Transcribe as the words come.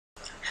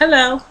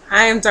Hello,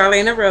 I am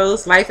Darlena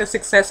Rose, Life and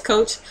Success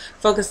Coach,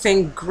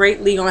 focusing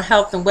greatly on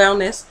health and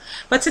wellness.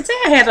 But today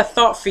I had a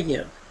thought for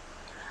you.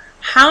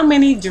 How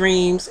many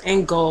dreams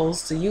and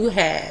goals do you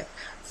have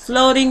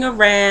floating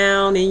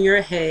around in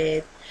your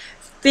head?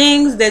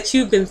 Things that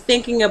you've been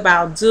thinking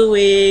about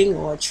doing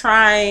or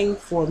trying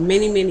for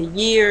many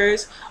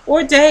years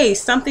or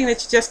days, something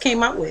that you just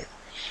came up with,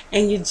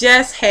 and you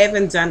just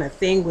haven't done a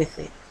thing with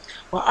it.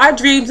 Well, our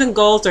dreams and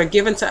goals are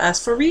given to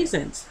us for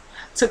reasons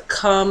to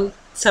come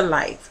to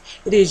life.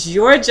 It is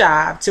your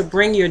job to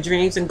bring your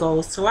dreams and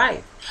goals to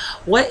life.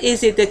 What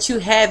is it that you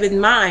have in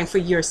mind for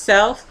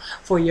yourself,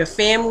 for your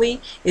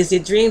family? Is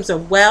it dreams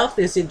of wealth?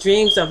 Is it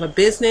dreams of a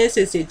business?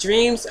 Is it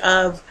dreams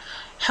of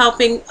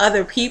helping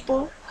other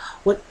people?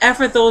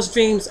 Whatever those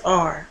dreams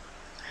are,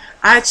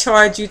 I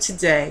charge you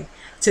today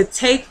to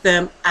take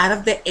them out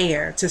of the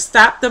air, to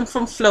stop them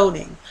from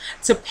floating,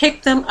 to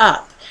pick them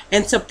up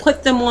and to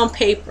put them on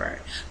paper,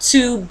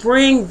 to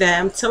bring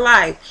them to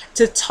life,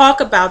 to talk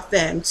about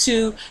them,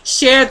 to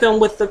share them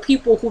with the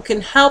people who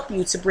can help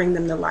you to bring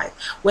them to life.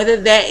 Whether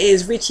that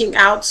is reaching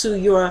out to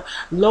your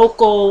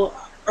local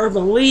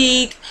urban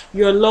league,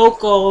 your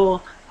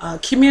local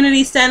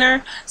community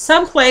center,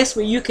 someplace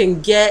where you can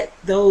get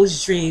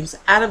those dreams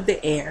out of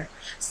the air,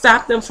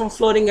 stop them from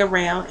floating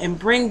around, and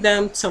bring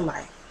them to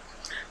life.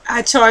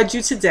 I charge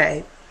you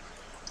today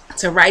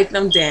to write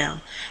them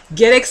down.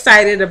 Get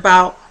excited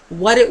about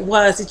what it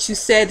was that you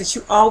said that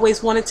you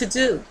always wanted to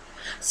do.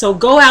 So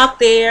go out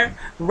there,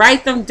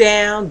 write them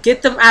down,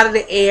 get them out of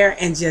the air,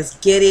 and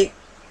just get it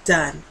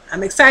done.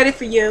 I'm excited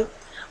for you.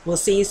 We'll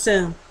see you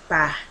soon.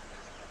 Bye.